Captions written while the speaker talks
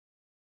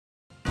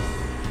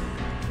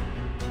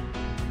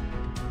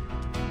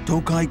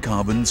Tokai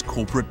Carbon's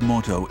corporate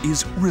motto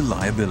is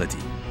reliability.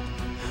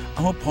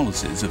 Our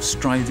policies of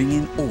striving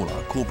in all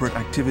our corporate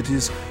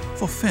activities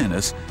for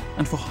fairness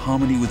and for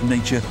harmony with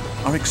nature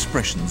are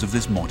expressions of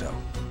this motto.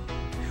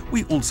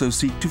 We also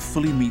seek to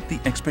fully meet the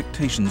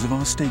expectations of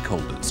our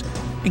stakeholders,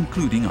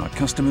 including our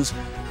customers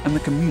and the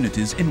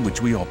communities in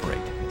which we operate,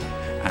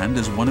 and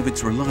as one of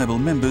its reliable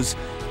members,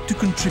 to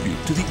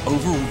contribute to the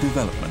overall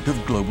development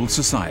of global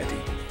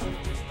society.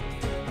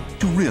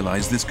 To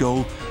realize this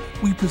goal,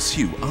 we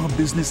pursue our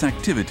business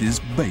activities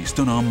based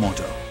on our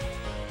motto.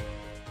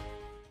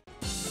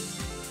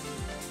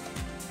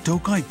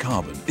 Tokai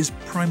Carbon is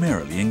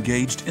primarily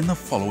engaged in the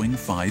following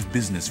 5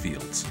 business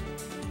fields.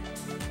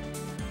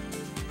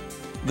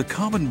 The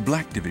Carbon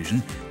Black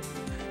division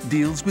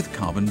deals with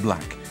carbon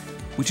black,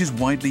 which is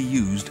widely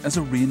used as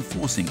a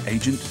reinforcing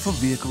agent for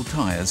vehicle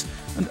tires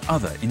and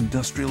other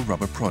industrial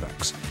rubber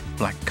products,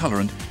 black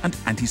colorant and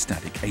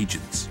anti-static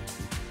agents.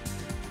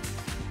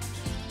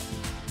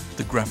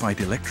 The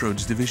Graphite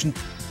Electrodes division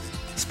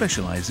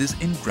specializes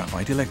in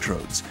graphite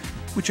electrodes,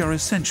 which are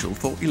essential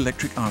for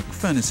electric arc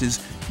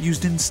furnaces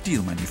used in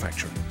steel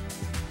manufacturing.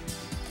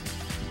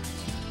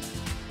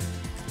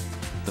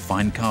 The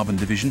Fine Carbon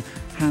division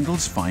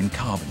handles fine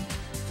carbon,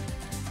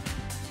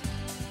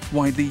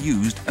 widely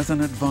used as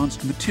an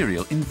advanced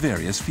material in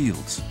various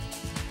fields.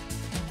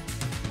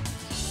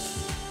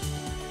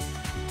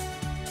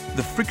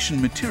 The Friction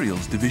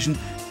Materials division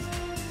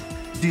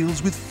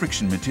deals with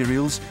friction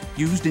materials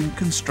used in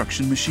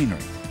construction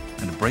machinery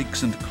and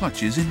brakes and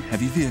clutches in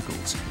heavy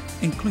vehicles,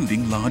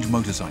 including large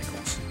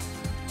motorcycles.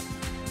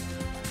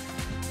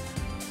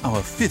 Our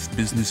 5th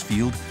business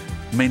field,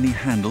 mainly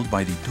handled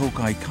by the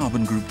Tokai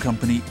Carbon Group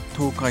company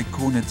Tokai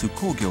Konetsu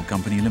Kogyo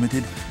Company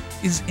Limited,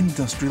 is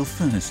industrial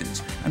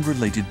furnaces and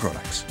related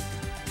products.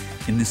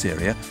 In this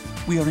area,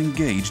 we are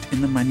engaged in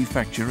the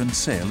manufacture and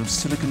sale of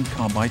silicon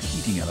carbide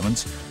heating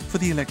elements for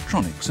the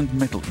electronics and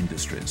metal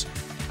industries,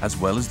 as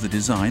well as the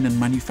design and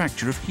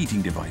manufacture of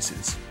heating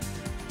devices.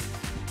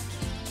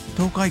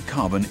 Tokai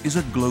Carbon is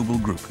a global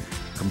group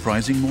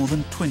comprising more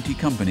than 20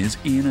 companies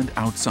in and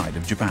outside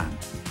of Japan.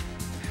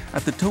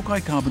 At the Tokai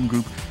Carbon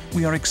Group,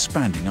 we are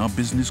expanding our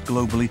business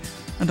globally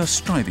and are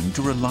striving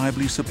to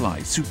reliably supply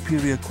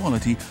superior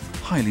quality,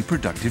 highly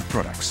productive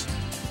products.